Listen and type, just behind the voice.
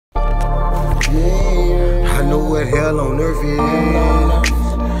hell on earth, yeah.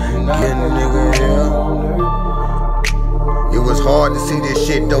 Getting a nigga hell. It was hard to see this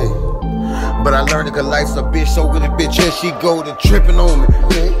shit though, but I learned that life's a bitch, so with a bitch here she go to tripping on me,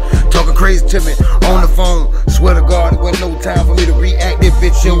 talking crazy to me on the phone. Swear to God, it wasn't no time for me to react. This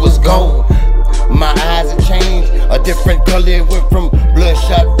bitch shit was gone. My eyes had changed, a different color. It went from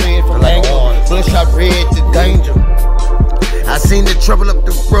bloodshot red, from anger, bloodshot red to danger. I seen the trouble up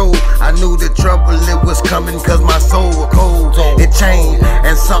the road. I knew the trouble, it was coming, cause my soul was cold. It changed,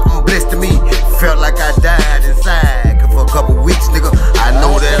 and something blistered me. Felt like I died inside. Cause for a couple weeks, nigga, I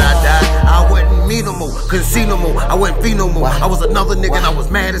know that I died. I wasn't me no more, couldn't see no more, I wasn't feel no more. I was another nigga, and I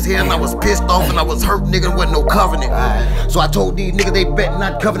was mad as hell, and I was pissed off, and I was hurt, nigga, and wasn't no covenant. So I told these niggas they bet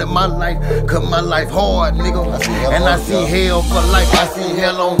not covenant my life, cause my life hard, nigga. And I see hell for life, I see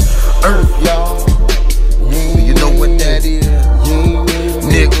hell on earth, y'all. You know what that is,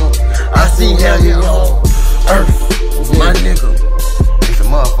 nigga? I see hell here on earth, my nigga. It's a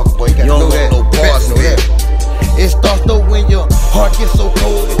motherfucker, boy. You gotta know that. No bars, know that. It starts though when your heart gets so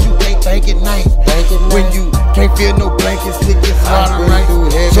cold that you can't think at night. When you can't feel no blankets, it gets harder, right?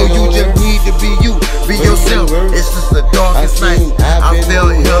 So you just need to be you, be yourself. It's just the darkest night. I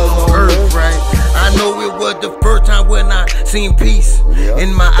felt hell on earth, right? I know it was the first time when I seen peace.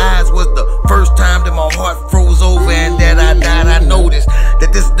 In my eyes was the first time that my heart froze over and that I died. I noticed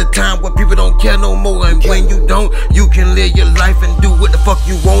that this is the time where people don't care no more. And when you don't, you can live your life and do what the fuck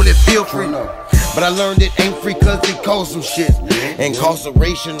you want and feel free. But I learned it ain't free cause it costs some shit.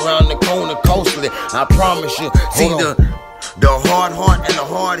 Incarceration round the corner costly, I promise you. See the hard heart and the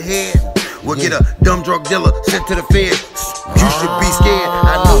hard head will get a dumb drug dealer sent to the feds. You should be scared.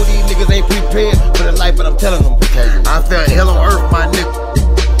 I know these niggas ain't prepared for the life, but I'm telling them, I felt hell on earth, my nigga.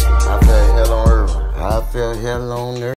 I felt hell on earth. I felt hell on earth.